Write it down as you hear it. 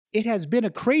It has been a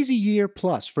crazy year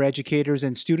plus for educators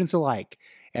and students alike,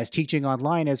 as teaching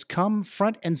online has come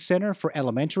front and center for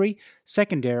elementary,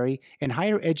 secondary, and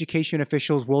higher education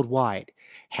officials worldwide.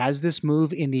 Has this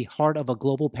move in the heart of a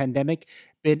global pandemic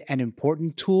been an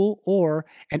important tool or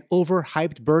an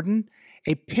overhyped burden?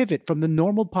 A pivot from the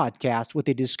normal podcast with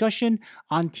a discussion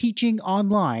on teaching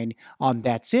online on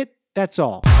That's It, That's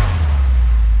All.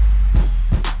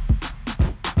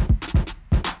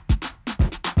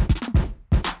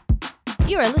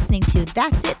 You are listening to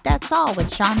That's It, That's All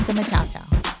with Sean Gumatauta.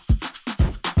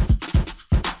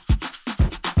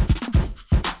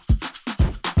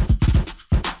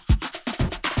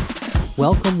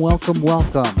 Welcome, welcome,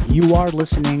 welcome. You are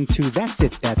listening to That's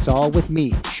It, That's All with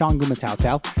me, Sean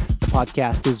Gumatauta. The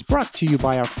podcast is brought to you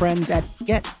by our friends at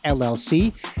Get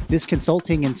LLC. This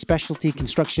consulting and specialty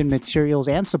construction materials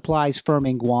and supplies firm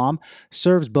in Guam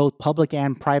serves both public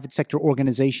and private sector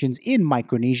organizations in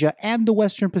Micronesia and the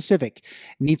Western Pacific.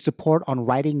 Need support on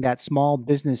writing that small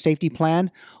business safety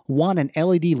plan? Want an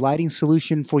LED lighting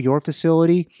solution for your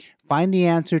facility? Find the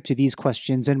answer to these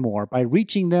questions and more by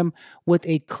reaching them with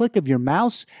a click of your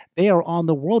mouse. They are on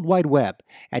the World Wide Web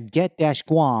at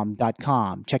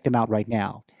get-guam.com. Check them out right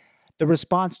now. The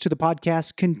response to the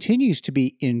podcast continues to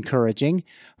be encouraging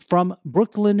from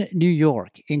Brooklyn, New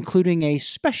York, including a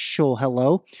special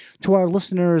hello to our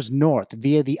listeners north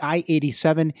via the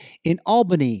I-87 in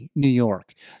Albany, New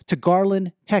York, to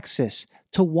Garland, Texas,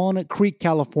 to Walnut Creek,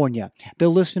 California.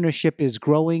 The listenership is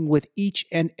growing with each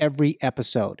and every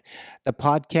episode. The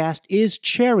podcast is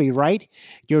cherry, right?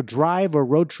 Your drive or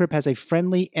road trip has a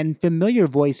friendly and familiar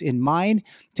voice in mind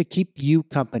to keep you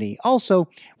company. Also,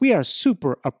 we are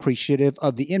super appreciative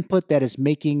of the input that is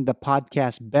making the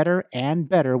podcast better and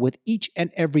better with each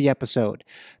and every episode.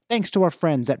 Thanks to our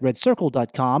friends at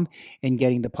redcircle.com and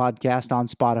getting the podcast on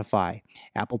Spotify,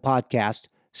 Apple Podcast,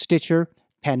 Stitcher,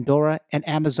 Pandora, and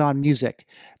Amazon Music.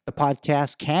 The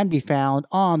podcast can be found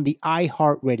on the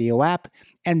iHeartRadio app,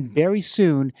 and very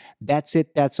soon, That's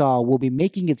It, That's All will be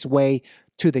making its way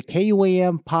to the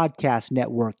KUAM Podcast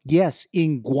Network. Yes,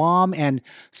 in Guam, and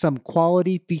some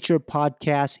quality featured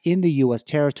podcasts in the U.S.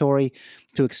 territory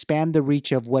to expand the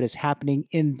reach of what is happening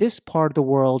in this part of the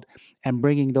world and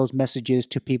bringing those messages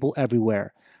to people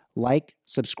everywhere. Like,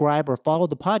 subscribe, or follow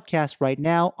the podcast right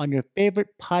now on your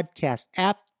favorite podcast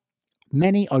app.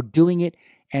 Many are doing it,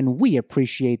 and we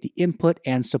appreciate the input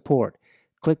and support.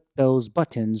 Click those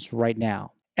buttons right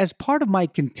now. As part of my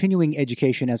continuing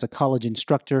education as a college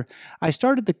instructor, I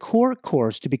started the core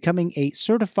course to becoming a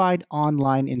certified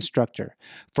online instructor.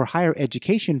 For higher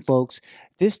education folks,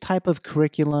 this type of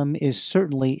curriculum is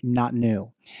certainly not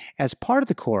new. As part of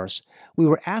the course, we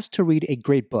were asked to read a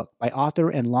great book by author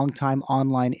and longtime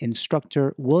online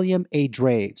instructor William A.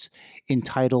 Draves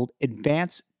entitled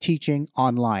Advanced Teaching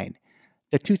Online.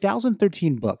 The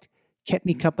 2013 book kept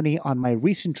me company on my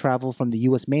recent travel from the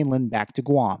U.S. mainland back to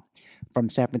Guam. From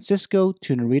San Francisco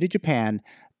to Narita, Japan,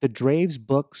 the Draves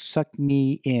book sucked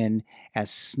me in as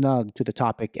snug to the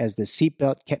topic as the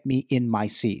seatbelt kept me in my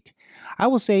seat. I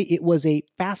will say it was a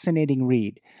fascinating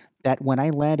read that when I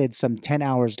landed some 10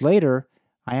 hours later,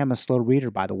 I am a slow reader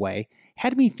by the way,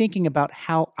 had me thinking about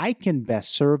how I can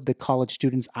best serve the college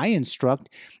students I instruct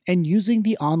and using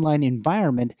the online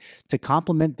environment to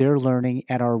complement their learning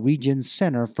at our region's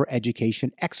Center for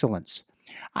Education Excellence.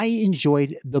 I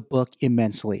enjoyed the book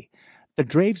immensely. The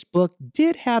Draves book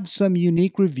did have some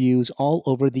unique reviews all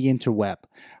over the interweb.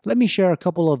 Let me share a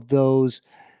couple of those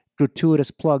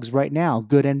gratuitous plugs right now,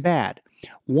 good and bad.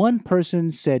 One person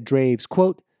said Draves,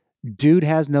 quote, "Dude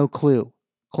has no clue,"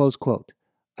 close quote.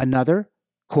 Another,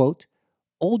 quote,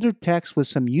 "Older text with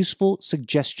some useful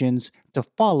suggestions to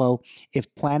follow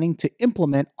if planning to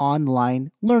implement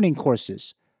online learning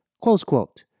courses," close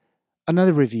quote.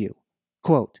 Another review,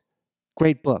 quote,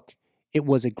 "Great book. It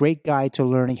was a great guide to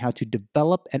learning how to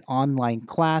develop an online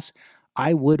class.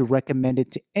 I would recommend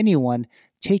it to anyone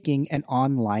taking an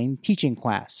online teaching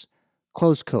class,"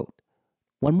 close quote.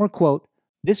 One more quote,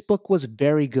 "This book was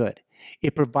very good.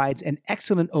 It provides an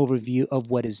excellent overview of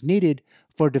what is needed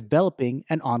for developing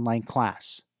an online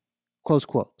class," close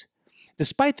quote.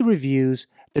 Despite the reviews,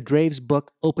 the Draves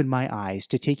book opened my eyes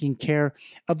to taking care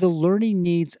of the learning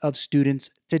needs of students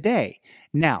today.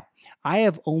 Now, I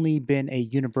have only been a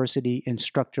university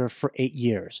instructor for 8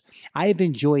 years. I have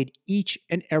enjoyed each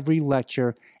and every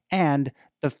lecture and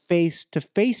the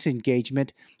face-to-face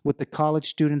engagement with the college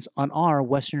students on our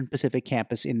Western Pacific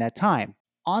campus in that time.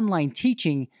 Online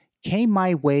teaching came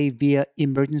my way via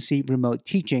emergency remote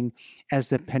teaching as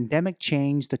the pandemic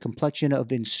changed the complexion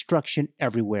of instruction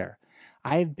everywhere.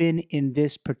 I've been in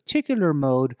this particular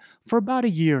mode for about a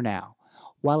year now.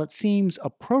 While it seems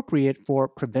appropriate for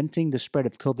preventing the spread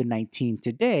of COVID-19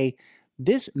 today,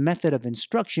 this method of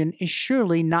instruction is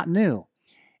surely not new.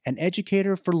 An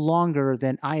educator for longer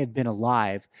than I have been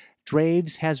alive,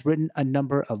 Draves has written a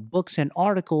number of books and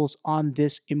articles on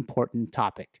this important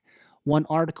topic. One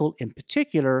article in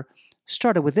particular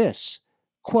started with this,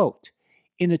 quote,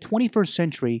 "In the 21st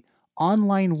century,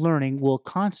 online learning will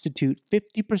constitute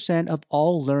 50% of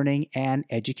all learning and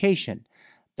education.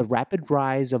 The rapid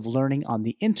rise of learning on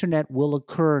the internet will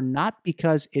occur not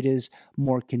because it is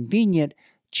more convenient,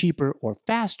 cheaper, or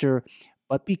faster,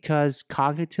 but because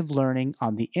cognitive learning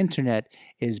on the internet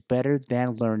is better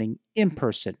than learning in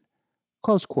person."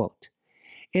 Close quote.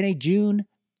 In a June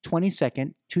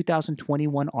 22nd,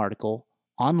 2021 article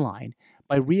online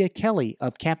by Rhea Kelly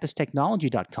of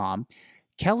campustechnology.com,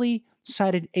 Kelly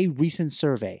cited a recent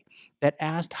survey that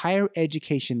asked higher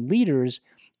education leaders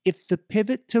if the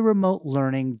pivot to remote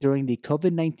learning during the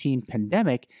COVID-19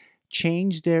 pandemic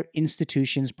changed their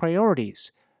institution's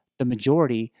priorities. The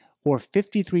majority, or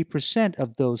 53%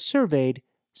 of those surveyed,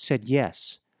 said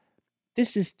yes.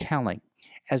 This is telling,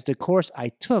 as the course I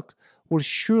took was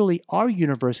surely our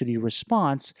university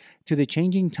response to the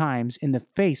changing times in the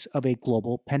face of a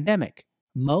global pandemic.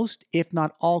 Most, if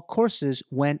not all, courses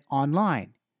went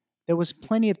online. There was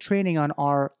plenty of training on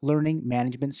our learning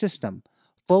management system.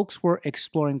 Folks were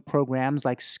exploring programs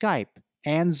like Skype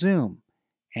and Zoom.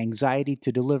 Anxiety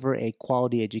to deliver a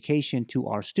quality education to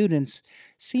our students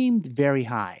seemed very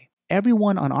high.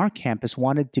 Everyone on our campus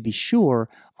wanted to be sure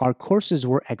our courses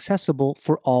were accessible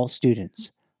for all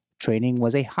students. Training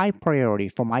was a high priority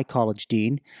for my college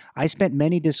dean. I spent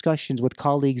many discussions with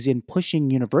colleagues in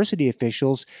pushing university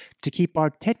officials to keep our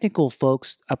technical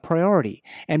folks a priority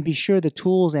and be sure the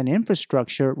tools and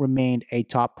infrastructure remained a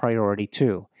top priority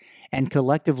too. And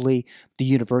collectively, the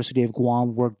University of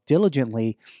Guam worked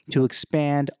diligently to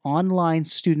expand online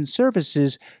student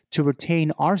services to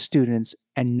retain our students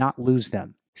and not lose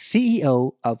them.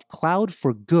 CEO of Cloud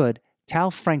for Good,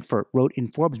 Tal Frankfurt, wrote in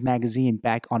Forbes magazine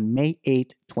back on May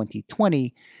 8,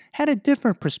 2020, had a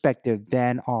different perspective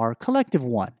than our collective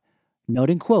one,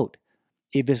 noting, quote,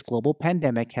 "If this global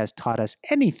pandemic has taught us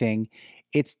anything,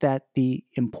 it's that the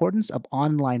importance of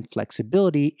online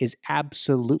flexibility is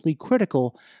absolutely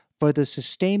critical for the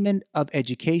sustainment of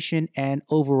education and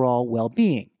overall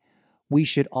well-being. We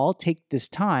should all take this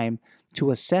time to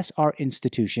assess our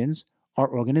institutions, our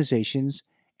organizations,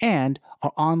 and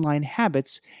our online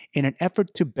habits in an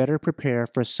effort to better prepare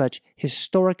for such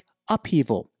historic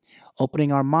upheaval.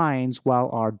 Opening our minds while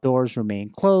our doors remain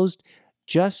closed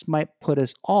just might put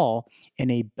us all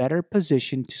in a better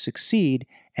position to succeed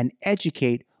and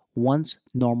educate once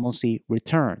normalcy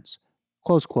returns."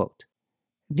 Close quote.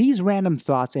 These random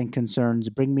thoughts and concerns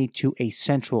bring me to a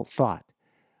central thought.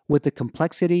 With the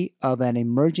complexity of an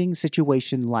emerging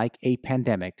situation like a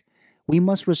pandemic, we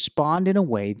must respond in a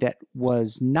way that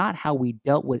was not how we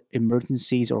dealt with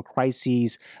emergencies or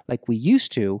crises like we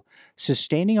used to,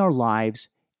 sustaining our lives.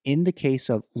 In the case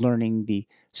of learning, the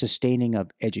sustaining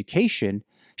of education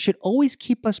should always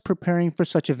keep us preparing for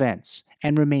such events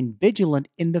and remain vigilant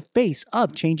in the face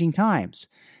of changing times.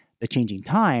 The changing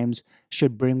times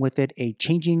should bring with it a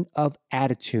changing of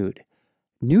attitude.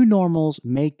 New normals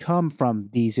may come from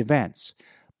these events,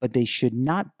 but they should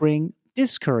not bring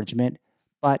discouragement,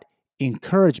 but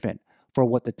encouragement for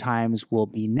what the times will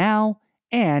be now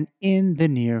and in the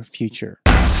near future.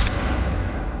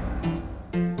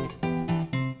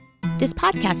 This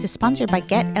podcast is sponsored by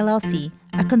Get LLC,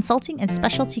 a consulting and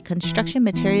specialty construction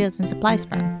materials and supplies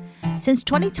firm. Since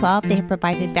 2012, they have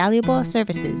provided valuable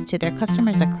services to their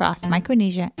customers across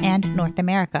Micronesia and North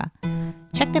America.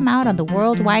 Check them out on the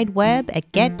World Wide Web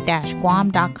at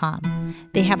get-guam.com.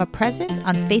 They have a presence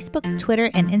on Facebook,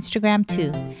 Twitter, and Instagram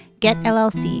too. Get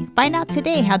LLC. Find out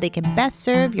today how they can best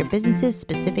serve your business's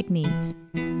specific needs.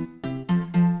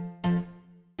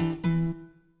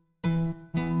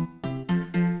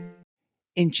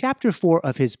 In Chapter 4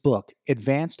 of his book,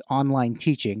 Advanced Online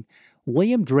Teaching,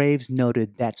 William Draves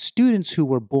noted that students who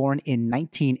were born in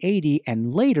 1980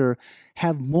 and later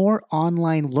have more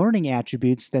online learning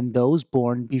attributes than those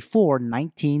born before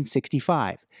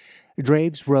 1965.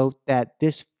 Draves wrote that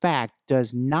this fact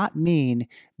does not mean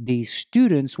these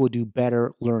students will do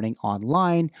better learning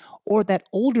online or that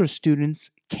older students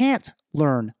can't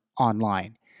learn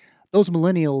online. Those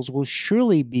millennials will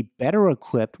surely be better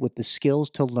equipped with the skills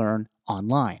to learn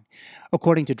online.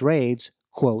 According to Draves,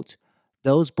 quote,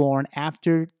 "Those born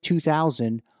after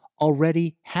 2000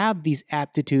 already have these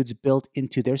aptitudes built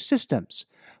into their systems.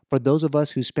 For those of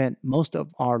us who spent most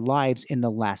of our lives in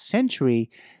the last century,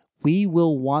 we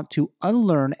will want to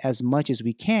unlearn as much as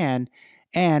we can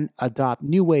and adopt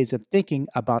new ways of thinking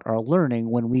about our learning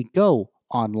when we go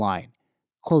online.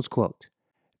 Close quote.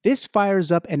 This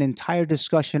fires up an entire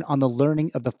discussion on the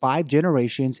learning of the five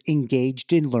generations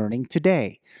engaged in learning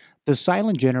today. The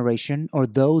silent generation, or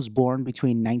those born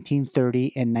between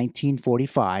 1930 and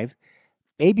 1945,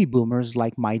 baby boomers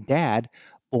like my dad,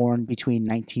 born between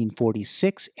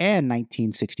 1946 and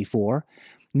 1964,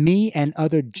 me and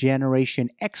other Generation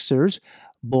Xers,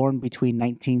 born between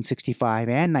 1965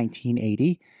 and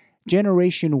 1980,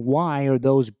 Generation Y are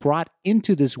those brought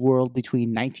into this world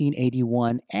between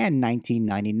 1981 and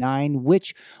 1999,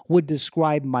 which would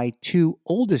describe my two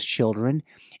oldest children,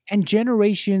 and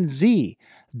Generation Z,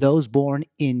 those born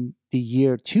in the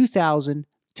year 2000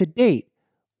 to date,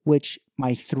 which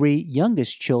my three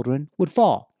youngest children would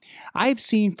fall. I've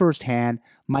seen firsthand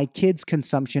my kids'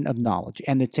 consumption of knowledge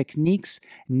and the techniques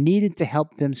needed to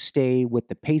help them stay with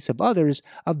the pace of others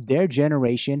of their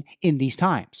generation in these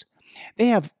times. They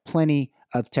have plenty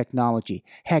of technology.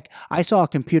 Heck, I saw a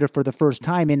computer for the first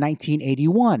time in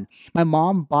 1981. My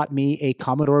mom bought me a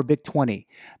Commodore VIC-20.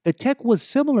 The tech was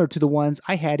similar to the ones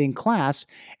I had in class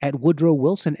at Woodrow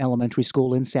Wilson Elementary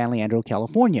School in San Leandro,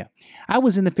 California. I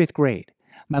was in the 5th grade.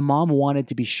 My mom wanted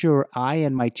to be sure I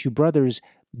and my two brothers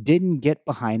didn't get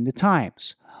behind the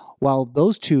times. While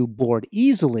those two bored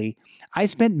easily, I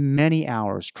spent many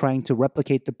hours trying to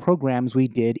replicate the programs we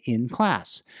did in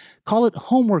class. Call it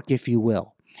homework, if you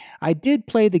will. I did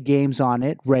play the games on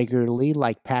it regularly,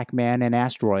 like Pac-Man and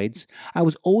Asteroids. I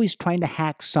was always trying to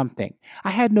hack something.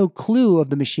 I had no clue of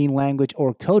the machine language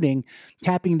or coding,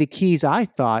 tapping the keys I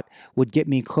thought would get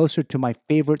me closer to my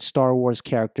favorite Star Wars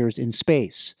characters in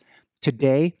space.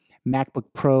 Today, MacBook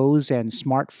Pros and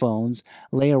smartphones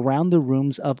lay around the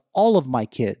rooms of all of my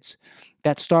kids.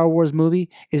 That Star Wars movie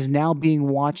is now being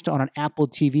watched on an Apple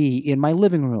TV in my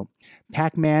living room.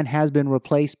 Pac-Man has been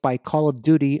replaced by Call of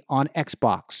Duty on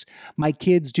Xbox. My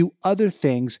kids do other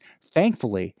things,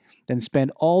 thankfully, than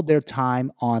spend all their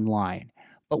time online.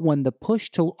 But when the push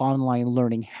to online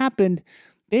learning happened,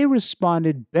 they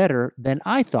responded better than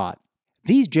I thought.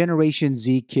 These Generation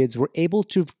Z kids were able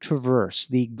to traverse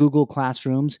the Google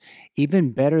classrooms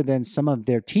even better than some of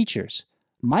their teachers.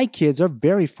 My kids are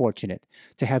very fortunate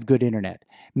to have good internet,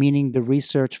 meaning the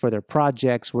research for their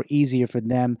projects were easier for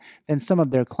them than some of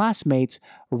their classmates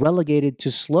relegated to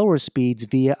slower speeds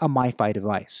via a MiFi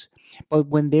device. But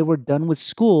when they were done with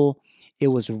school, it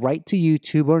was right to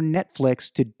YouTube or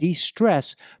Netflix to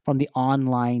de-stress from the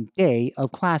online day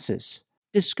of classes.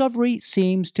 Discovery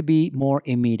seems to be more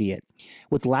immediate,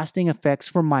 with lasting effects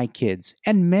for my kids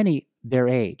and many their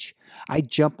age. I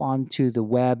jump onto the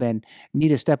web and need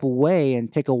to step away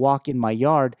and take a walk in my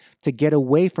yard to get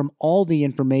away from all the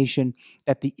information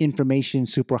that the information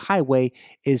superhighway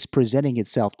is presenting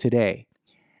itself today.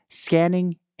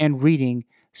 Scanning and reading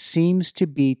seems to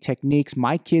be techniques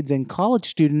my kids and college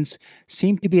students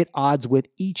seem to be at odds with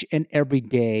each and every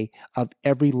day of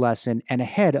every lesson and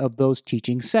ahead of those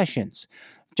teaching sessions.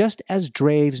 Just as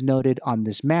Draves noted on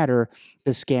this matter,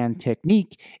 the scan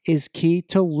technique is key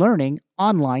to learning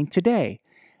online today.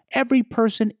 Every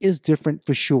person is different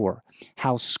for sure.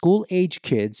 How school-age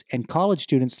kids and college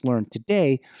students learn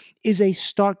today is a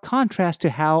stark contrast to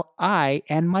how I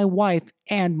and my wife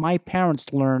and my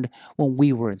parents learned when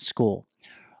we were in school.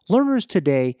 Learners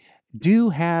today do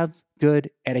have good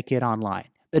etiquette online,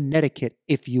 the netiquette,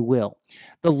 if you will.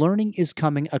 The learning is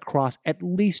coming across at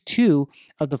least 2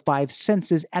 of the 5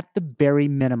 senses at the very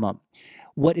minimum.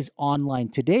 What is online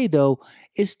today, though,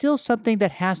 is still something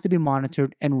that has to be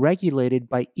monitored and regulated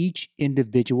by each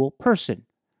individual person.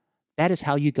 That is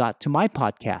how you got to my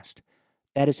podcast.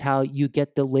 That is how you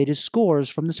get the latest scores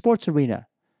from the sports arena.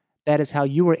 That is how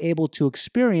you were able to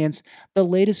experience the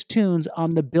latest tunes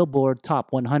on the Billboard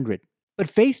Top 100. But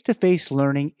face-to-face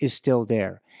learning is still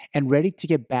there and ready to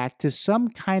get back to some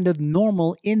kind of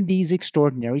normal in these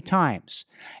extraordinary times.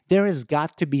 There has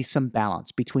got to be some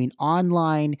balance between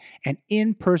online and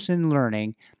in-person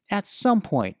learning at some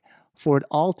point for it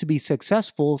all to be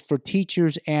successful for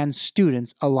teachers and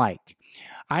students alike.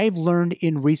 I've learned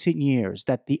in recent years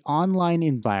that the online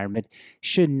environment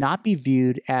should not be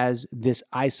viewed as this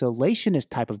isolationist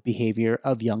type of behavior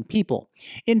of young people.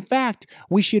 In fact,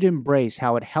 we should embrace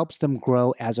how it helps them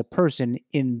grow as a person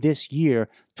in this year,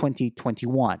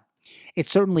 2021. It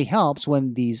certainly helps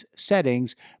when these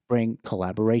settings bring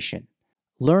collaboration.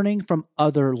 Learning from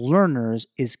other learners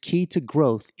is key to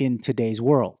growth in today's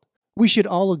world. We should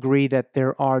all agree that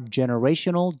there are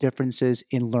generational differences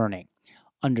in learning.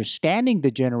 Understanding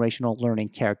the generational learning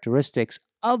characteristics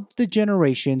of the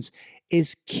generations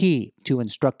is key to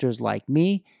instructors like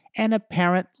me and a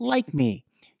parent like me.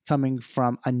 coming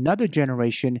from another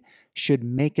generation should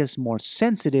make us more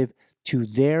sensitive to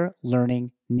their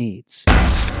learning needs.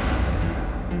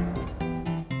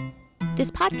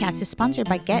 This podcast is sponsored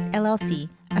by Get LLC,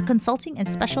 a consulting and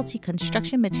specialty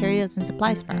construction materials and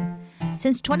supplies firm.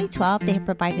 Since 2012, they have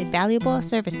provided valuable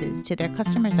services to their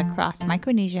customers across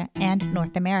Micronesia and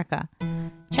North America.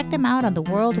 Check them out on the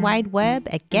World Wide Web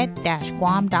at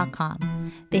get-guam.com.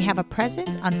 They have a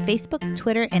presence on Facebook,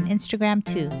 Twitter, and Instagram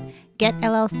too. Get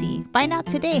LLC. Find out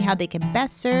today how they can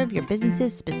best serve your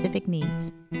business's specific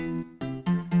needs.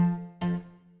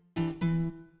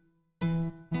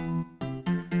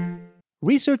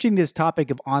 Researching this topic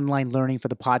of online learning for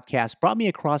the podcast brought me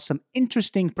across some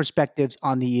interesting perspectives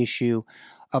on the issue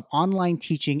of online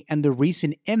teaching and the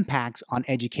recent impacts on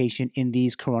education in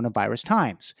these coronavirus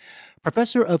times.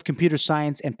 Professor of Computer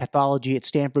Science and Pathology at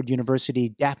Stanford University,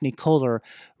 Daphne Koller,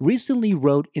 recently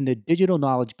wrote in the digital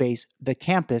knowledge base, The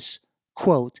Campus,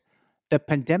 quote, "The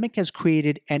pandemic has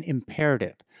created an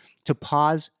imperative to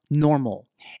pause normal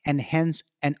and hence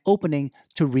an opening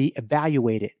to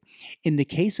reevaluate it. In the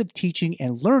case of teaching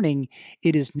and learning,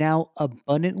 it is now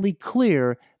abundantly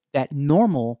clear that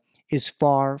normal is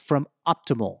far from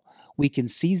optimal. We can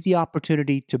seize the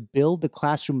opportunity to build the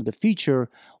classroom of the future,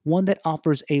 one that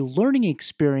offers a learning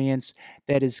experience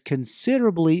that is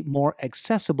considerably more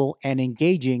accessible and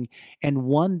engaging, and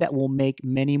one that will make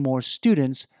many more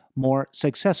students more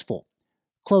successful."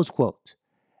 Close quote.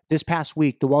 This past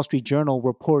week, the Wall Street Journal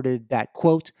reported that,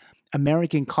 quote,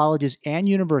 American colleges and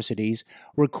universities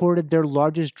recorded their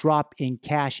largest drop in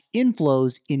cash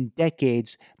inflows in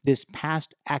decades this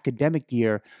past academic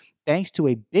year, thanks to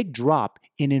a big drop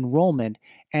in enrollment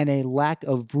and a lack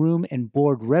of room and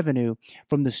board revenue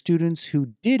from the students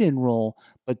who did enroll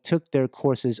but took their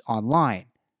courses online.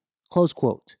 Close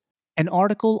quote. An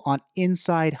article on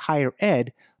Inside Higher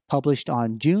Ed, published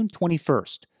on June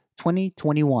 21st,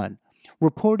 2021,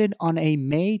 reported on a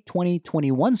May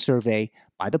 2021 survey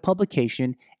by the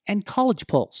publication and College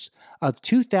Pulse of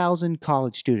 2,000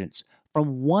 college students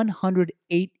from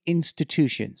 108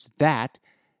 institutions that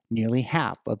nearly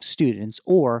half of students,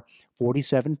 or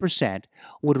 47%,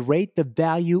 would rate the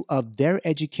value of their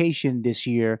education this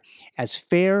year as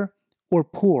fair or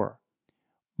poor.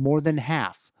 More than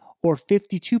half, or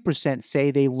 52%,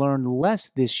 say they learned less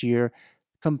this year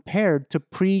compared to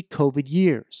pre-COVID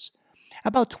years.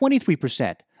 About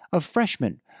 23% of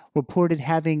freshmen reported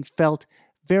having felt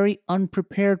very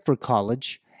unprepared for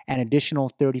college. An additional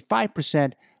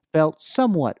 35% felt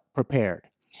somewhat prepared.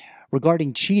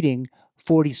 Regarding cheating,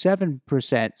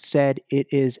 47% said it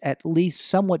is at least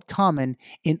somewhat common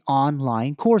in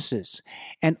online courses,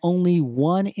 and only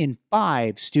 1 in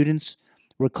 5 students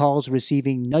recalls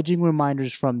receiving nudging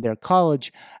reminders from their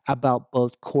college about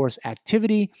both course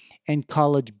activity and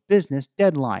college business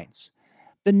deadlines.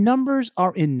 The numbers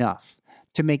are enough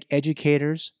to make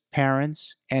educators,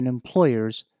 parents, and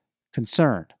employers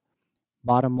concerned.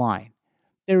 Bottom line,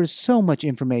 there is so much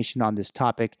information on this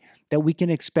topic that we can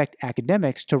expect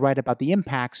academics to write about the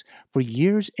impacts for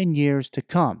years and years to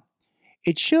come.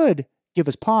 It should give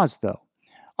us pause, though.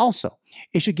 Also,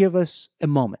 it should give us a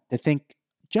moment to think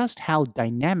just how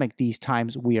dynamic these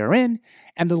times we are in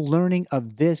and the learning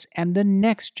of this and the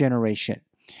next generation.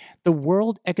 The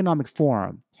World Economic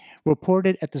Forum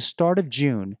reported at the start of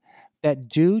June that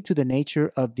due to the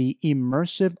nature of the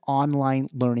immersive online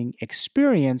learning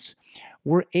experience,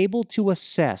 we're able to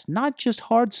assess not just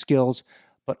hard skills,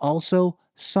 but also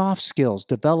soft skills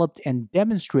developed and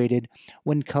demonstrated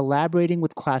when collaborating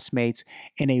with classmates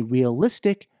in a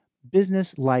realistic,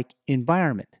 business-like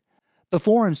environment. The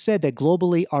forum said that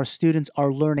globally, our students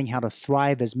are learning how to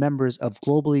thrive as members of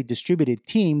globally distributed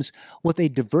teams with a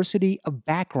diversity of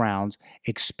backgrounds,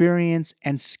 experience,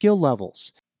 and skill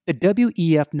levels. The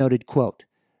WEF noted, quote,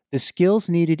 "The skills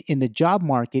needed in the job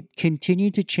market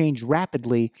continue to change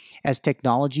rapidly as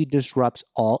technology disrupts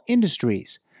all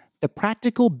industries. The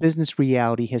practical business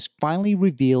reality has finally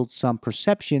revealed some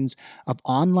perceptions of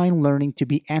online learning to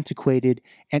be antiquated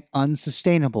and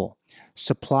unsustainable.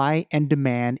 Supply and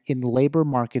demand in labor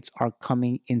markets are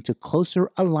coming into closer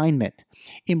alignment.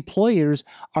 Employers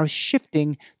are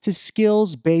shifting to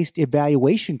skills-based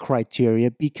evaluation criteria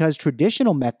because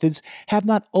traditional methods have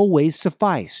not always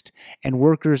sufficed, and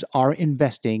workers are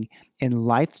investing in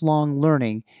lifelong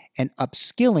learning and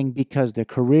upskilling because their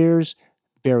careers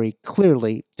very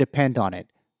clearly depend on it."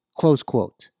 Close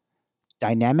quote.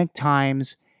 Dynamic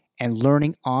times and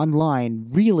learning online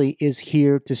really is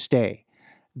here to stay.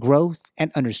 Growth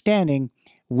and understanding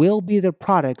will be the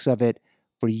products of it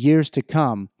for years to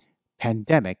come,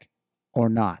 pandemic or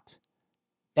not.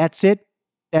 That's it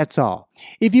That's all.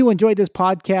 If you enjoyed this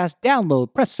podcast,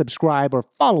 download, press subscribe, or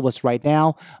follow us right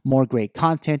now. More great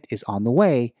content is on the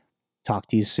way. Talk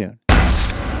to you soon.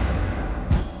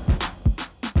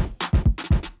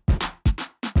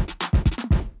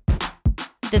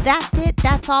 The That's It,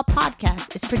 That's All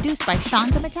podcast is produced by Sean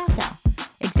Gumatauta.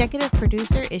 Executive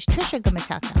producer is Trisha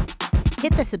Gumatauta.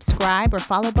 Hit the subscribe or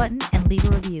follow button and leave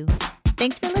a review.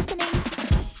 Thanks for listening.